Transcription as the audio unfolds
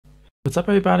What's up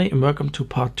everybody, and welcome to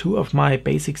part 2 of my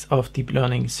Basics of Deep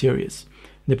Learning series.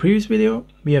 In the previous video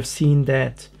we have seen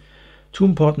that two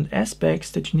important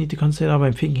aspects that you need to consider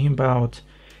when thinking about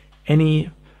any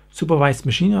supervised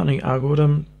machine learning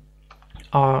algorithm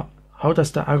are: how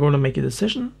does the algorithm make a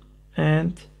decision,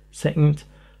 and second,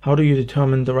 how do you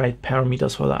determine the right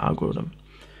parameters for the algorithm.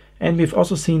 And we've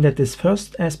also seen that this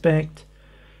first aspect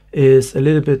is a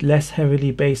little bit less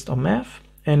heavily based on math,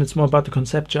 and it's more about the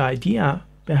conceptual idea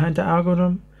behind the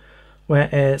algorithm,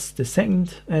 whereas the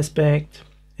second aspect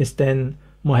is then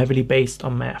more heavily based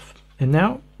on math. And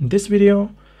now in this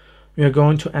video we are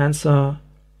going to answer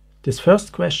this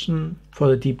first question for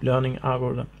the deep learning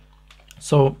algorithm.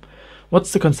 So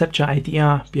what's the conceptual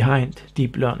idea behind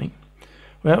deep learning?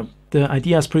 Well, the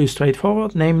idea is pretty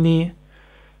straightforward, namely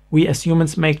we as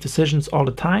humans make decisions all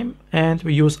the time and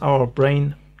we use our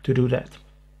brain to do that.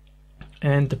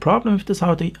 And the problem with this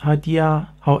idea,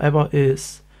 however,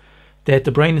 is that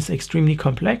the brain is extremely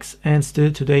complex, and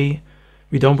still today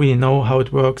we don't really know how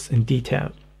it works in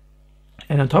detail.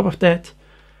 And on top of that,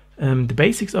 the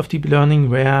basics of deep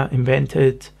learning were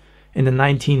invented in the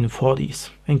 1940s.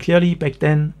 And clearly back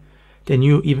then they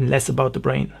knew even less about the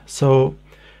brain. So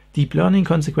deep learning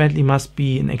consequently must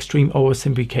be an extreme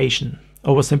oversimplification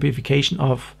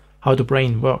of how the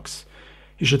brain works.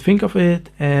 You should think of it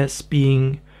as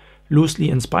being loosely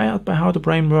inspired by how the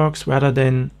brain works rather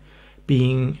than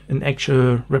being an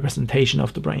actual representation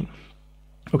of the brain.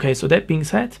 Okay, so that being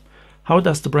said, how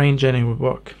does the brain generally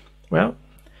work? Well,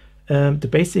 the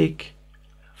basic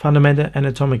fundamental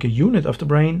anatomical unit of the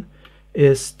brain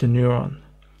is the neuron.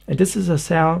 And this is a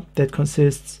cell that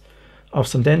consists of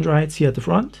some dendrites here at the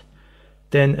front,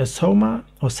 then a soma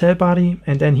or cell body,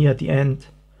 and then here at the end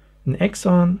an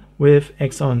axon with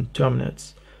axon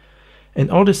terminals. And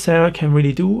all the cell can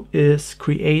really do is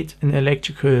create an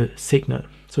electrical signal.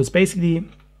 So it's basically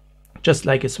just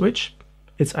like a switch.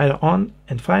 It's either on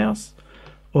and fires,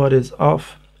 or it is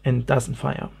off and doesn't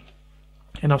fire.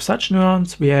 And of such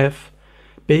neurons we have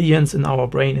billions in our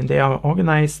brain, and they are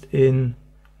organized in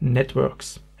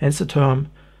networks, hence the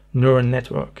term neural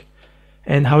network.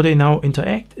 And how they now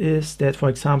interact is that, for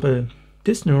example,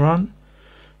 this neuron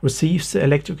receives the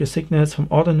electrical signals from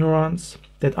all the neurons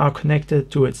that are connected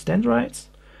to its dendrites,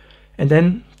 and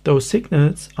then those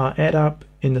signals are added up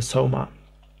in the soma.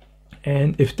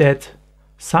 And if that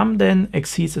sum then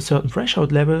exceeds a certain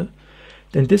threshold level,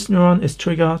 then this neuron is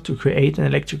triggered to create an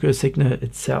electrical signal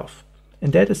itself.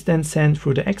 And that is then sent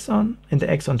through the axon and the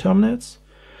axon terminals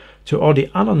to all the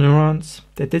other neurons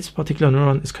that this particular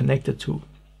neuron is connected to.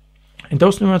 And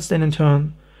those neurons then in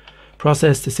turn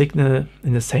process the signal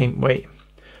in the same way.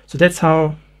 So that's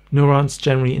how neurons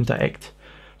generally interact.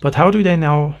 But how do they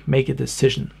now make a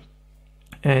decision?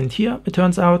 And here it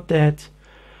turns out that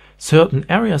certain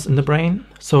areas in the brain,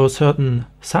 so certain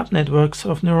subnetworks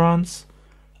of neurons,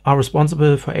 are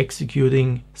responsible for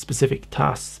executing specific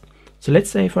tasks. So let's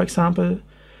say, for example,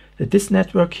 that this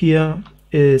network here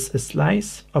is a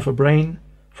slice of a brain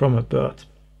from a bird.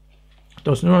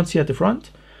 Those neurons here at the front,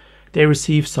 they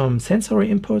receive some sensory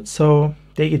input, so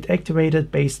they get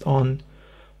activated based on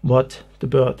what the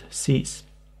bird sees.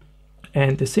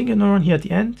 And the single neuron here at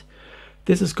the end,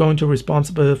 this is going to be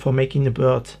responsible for making the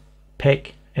bird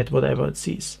peck at whatever it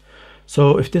sees.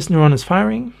 So if this neuron is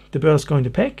firing, the bird is going to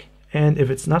peck, and if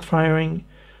it's not firing,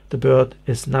 the bird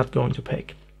is not going to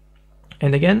peck.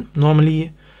 And again,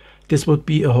 normally this would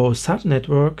be a whole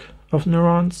subnetwork of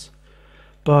neurons,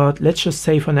 but let's just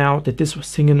say for now that this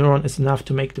single neuron is enough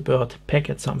to make the bird peck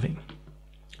at something.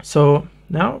 So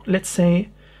now let's say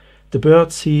the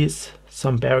bird sees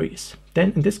some berries.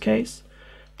 Then in this case,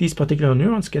 these particular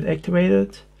neurons get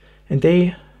activated, and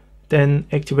they then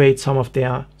activate some of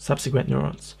their subsequent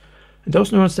neurons. And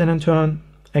those neurons then in turn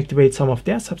activate some of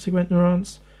their subsequent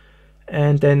neurons,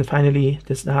 and then finally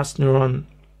this last neuron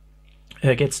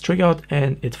gets triggered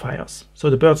and it fires. So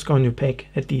the bird's going to peck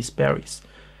at these berries.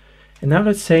 And now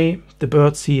let's say the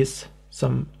bird sees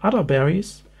some other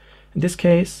berries. In this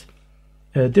case,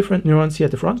 different neurons here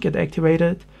at the front get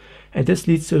activated, and this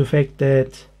leads to the fact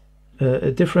that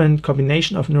a different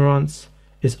combination of neurons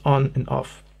is on and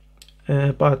off.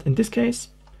 But in this case,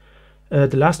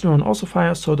 the last neuron also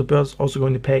fires, so the bird is also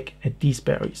going to peck at these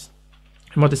berries.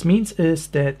 And what this means is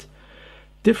that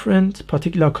different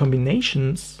particular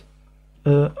combinations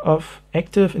of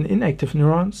active and inactive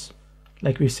neurons,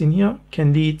 like we've seen here,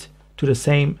 can lead to the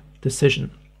same decision.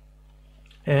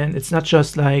 And it's not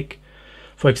just like,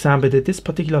 for example, that this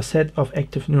particular set of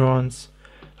active neurons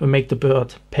will make the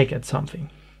bird peck at something.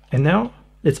 And now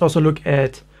let's also look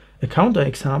at a counter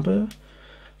example.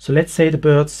 So let's say the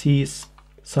bird sees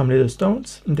some little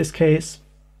stones. In this case,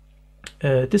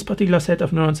 this particular set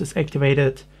of neurons is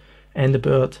activated, and the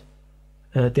bird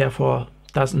therefore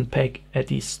doesn't peck at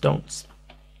these stones.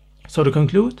 So to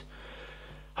conclude,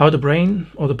 how the brain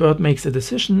or the bird makes a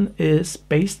decision is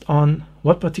based on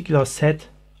what particular set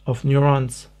of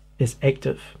neurons is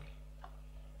active.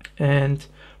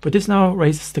 But this now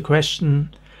raises the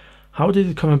question, how did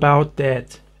it come about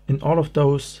that in all of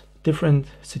those different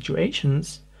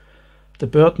situations the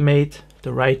bird made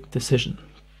the right decision?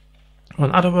 Or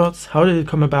in other words, how did it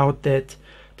come about that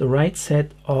the right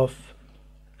set of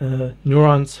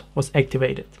neurons was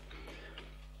activated?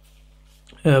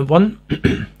 One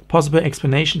possible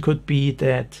explanation could be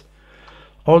that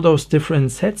all those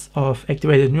different sets of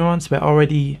activated neurons were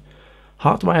already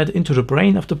hardwired into the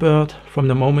brain of the bird from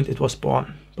the moment it was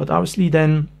born. But obviously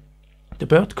then the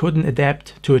bird couldn't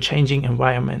adapt to a changing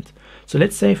environment. So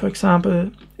let's say, for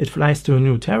example, it flies to a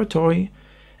new territory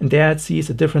and there it sees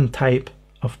a different type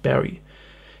of berry.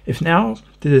 If now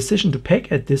the decision to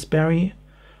peck at this berry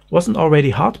wasn't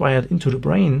already hardwired into the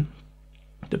brain,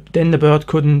 then the bird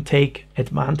couldn't take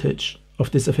advantage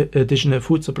of this additional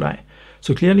food supply.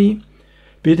 So clearly,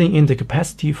 building in the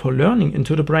capacity for learning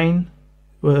into the brain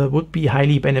would be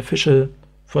highly beneficial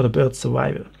for the bird's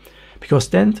survival, because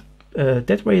then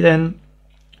that way then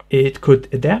it could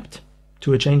adapt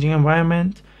to a changing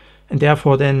environment and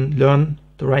therefore then learn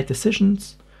the right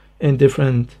decisions in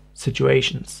different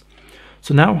situations.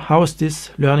 So now, how is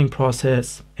this learning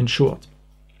process ensured?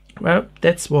 Well,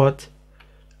 that's what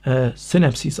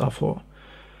synapses are for.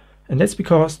 And that's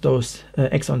because those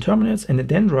axon terminals and the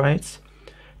dendrites,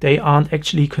 they aren't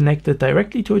actually connected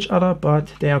directly to each other,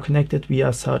 but they are connected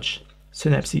via such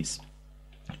synapses.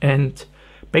 And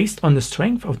based on the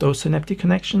strength of those synaptic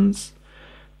connections,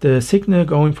 the signal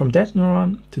going from that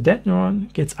neuron to that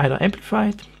neuron gets either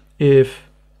amplified if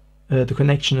the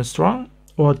connection is strong,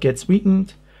 or it gets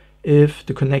weakened if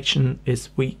the connection is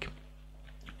weak.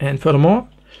 And furthermore,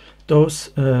 those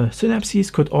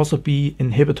synapses could also be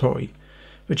inhibitory,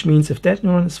 which means if that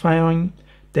neuron is firing,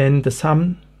 then the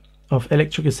sum of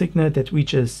electrical signal that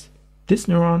reaches this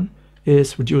neuron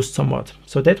is reduced somewhat.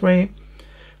 So that way,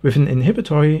 with an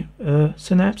inhibitory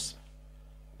synapse,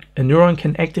 a neuron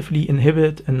can actively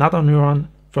inhibit another neuron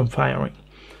from firing.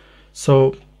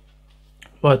 So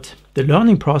what the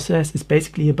learning process is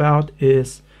basically about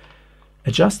is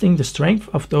adjusting the strength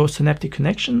of those synaptic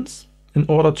connections in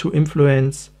order to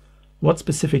influence what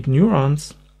specific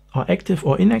neurons are active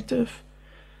or inactive,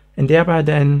 and thereby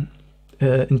then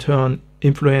in turn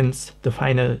influence the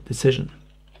final decision.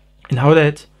 And how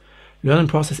that learning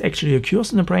process actually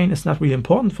occurs in the brain is not really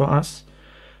important for us.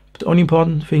 But the only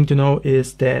important thing to know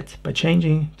is that by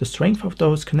changing the strength of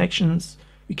those connections,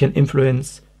 we can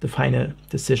influence the final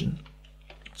decision.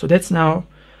 So that's now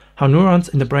how neurons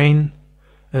in the brain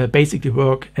basically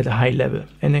work at a high level.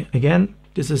 And again,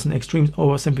 this is an extreme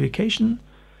oversimplification,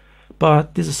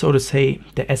 but this is, so to say,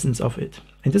 the essence of it.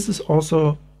 And this is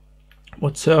also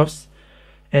what serves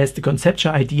as the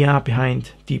conceptual idea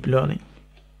behind deep learning.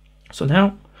 So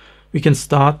now we can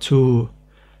start to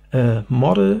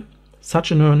model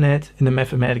such a neural net in a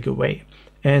mathematical way.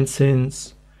 And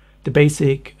since the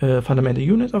basic fundamental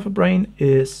unit of a brain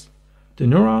is the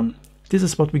neuron, this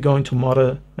is what we're going to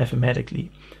model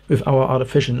mathematically with our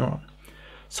artificial neuron.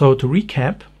 So to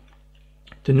recap,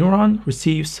 the neuron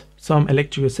receives some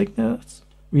electrical signals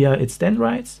via its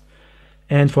dendrites,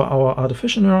 and for our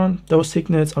artificial neuron, those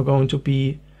signals are going to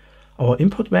be our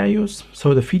input values,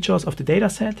 so the features of the data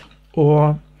set,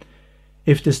 or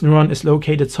if this neuron is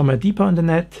located somewhere deeper in the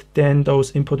net, then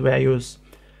those input values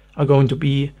are going to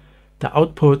be the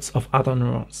outputs of other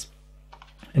neurons.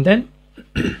 And then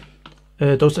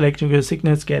those electrical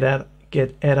signals get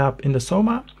add up in the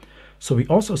soma, so we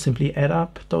also simply add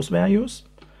up those values.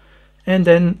 And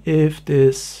then if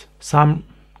this sum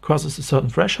crosses a certain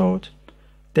threshold,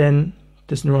 then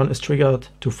this neuron is triggered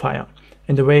to fire.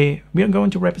 And the way we are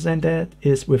going to represent that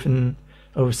is with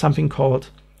something called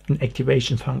an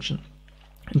activation function.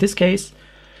 In this case,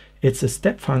 it's a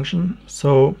step function.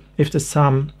 So if the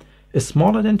sum is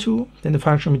smaller than 2, then the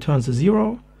function returns a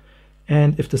 0.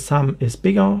 And if the sum is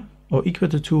bigger or equal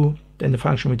to 2, then the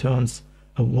function returns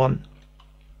a 1.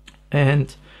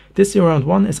 And this 0 and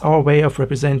 1 is our way of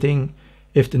representing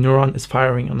if the neuron is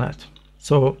firing or not.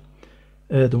 So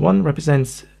the 1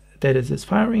 represents that it is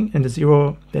firing, and the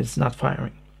 0 that it's not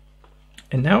firing.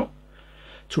 And now,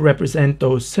 to represent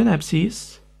those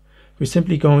synapses, we're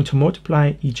simply going to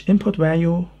multiply each input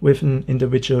value with an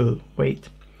individual weight.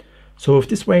 So if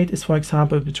this weight is, for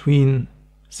example, between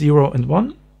 0 and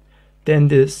 1, then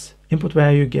this input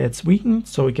value gets weakened,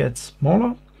 so it gets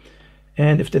smaller.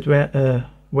 And if that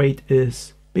weight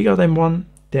is bigger than 1,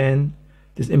 then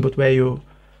this input value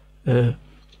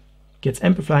gets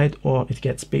amplified or it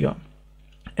gets bigger.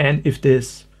 And if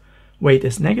this weight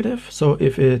is negative, so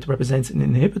if it represents an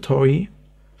inhibitory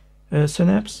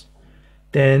synapse,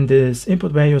 then this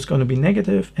input value is going to be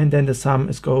negative, and then the sum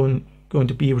is going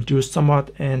to be reduced somewhat,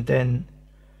 and then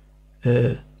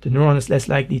the neuron is less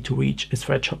likely to reach its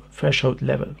threshold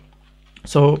level.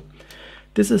 So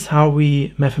this is how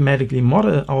we mathematically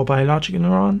model our biological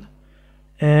neuron.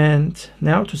 And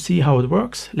now to see how it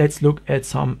works, let's look at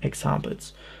some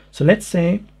examples. So let's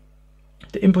say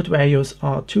the input values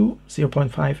are 2,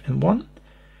 0.5, and 1,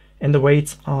 and the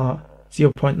weights are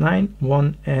 0.9,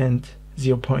 1, and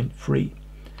 0.3.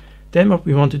 Then what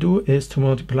we want to do is to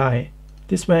multiply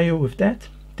this value with that,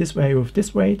 this value with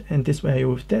this weight, and this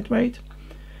value with that weight,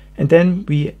 and then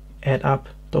we add up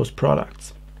those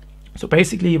products. So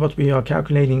basically what we are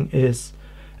calculating is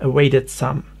a weighted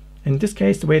sum. In this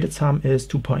case, the weighted sum is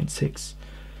 2.6.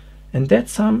 And that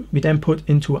sum we then put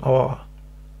into our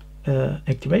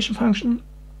activation function.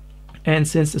 And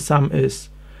since the sum is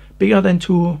bigger than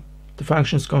 2, the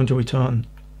function is going to return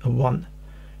a 1.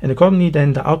 And accordingly,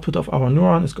 then the output of our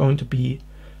neuron is going to be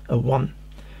a 1.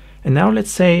 And now let's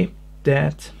say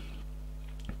that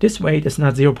this weight is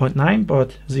not 0.9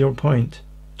 but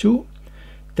 0.2.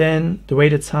 Then the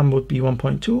weighted sum would be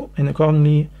 1.2, and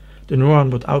accordingly the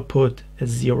neuron would output a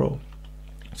 0.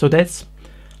 So that's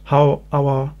how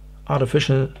our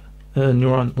artificial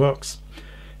neuron works.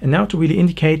 And now to really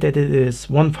indicate that it is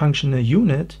one functional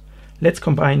unit, let's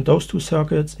combine those two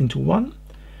circuits into one,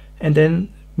 and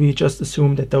then we just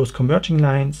assume that those converging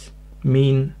lines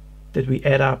mean that we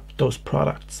add up those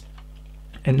products.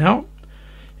 And now,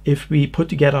 if we put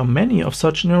together many of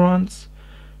such neurons,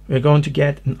 we're going to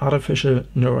get an artificial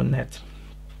neural net.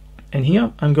 And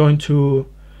here I'm going to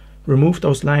remove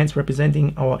those lines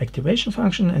representing our activation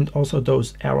function and also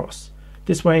those arrows.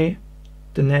 This way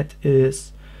the net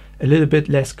is a little bit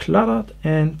less cluttered,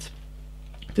 and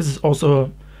this is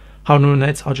also how neural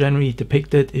nets are generally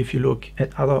depicted if you look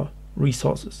at other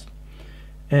resources.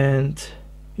 And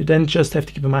you then just have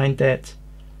to keep in mind that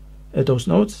those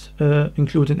nodes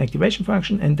include an activation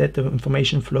function and that the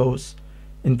information flows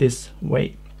in this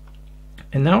way.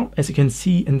 And now, as you can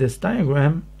see in this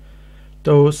diagram,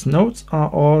 those nodes are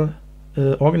all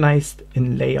organized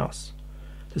in layers.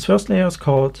 This first layer is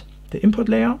called the input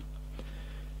layer,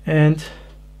 and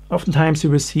oftentimes you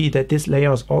will see that this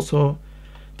layer is also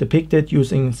depicted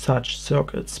using such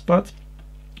circuits, but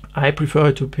I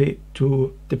prefer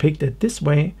to depict it this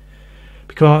way,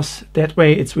 because that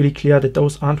way it's really clear that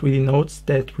those aren't really nodes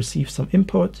that receive some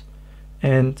input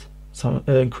and some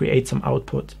create some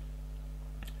output.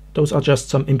 Those are just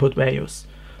some input values,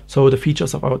 so the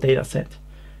features of our data set.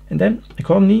 And then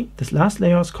accordingly, this last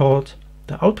layer is called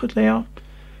the output layer,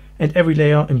 and every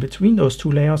layer in between those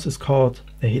two layers is called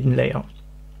a hidden layer.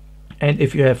 And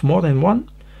if you have more than one,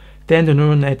 then the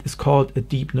neural net is called a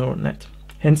deep neural net,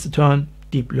 hence the term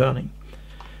deep learning.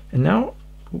 And now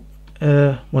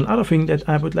one other thing that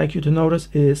I would like you to notice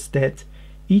is that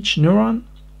each neuron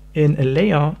in a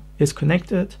layer is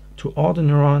connected to all the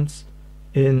neurons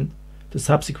in the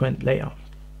subsequent layer.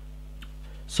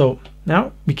 So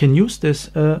now we can use this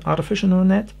artificial neural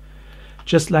net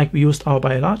just like we used our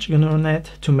biological neural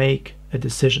net to make a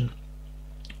decision.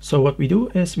 So what we do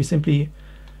is we simply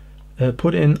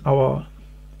put in our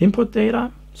input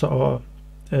data, so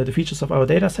the features of our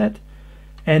data set,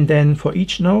 and then for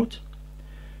each node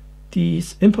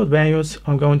these input values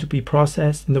are going to be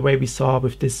processed in the way we saw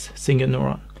with this single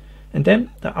neuron. And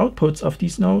then the outputs of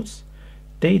these nodes,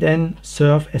 they then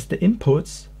serve as the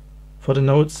inputs for the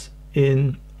nodes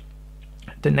in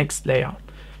the next layer.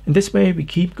 In this way we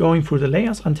keep going through the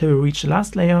layers until we reach the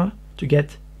last layer to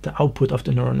get the output of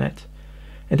the neural net.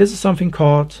 And this is something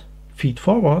called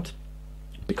feedforward,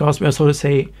 because we are, so to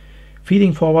say,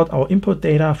 feeding forward our input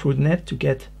data through the net to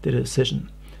get the decision.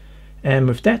 And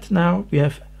with that, now we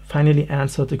have finally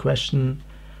answered the question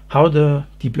how the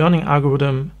deep learning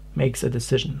algorithm makes a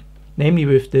decision, namely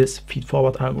with this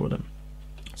feedforward algorithm.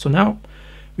 So now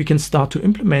we can start to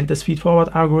implement this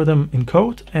feedforward algorithm in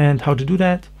code, and how to do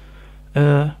that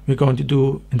we're going to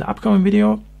do in the upcoming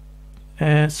video.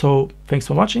 So thanks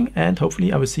for watching, and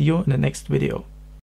hopefully I will see you in the next video.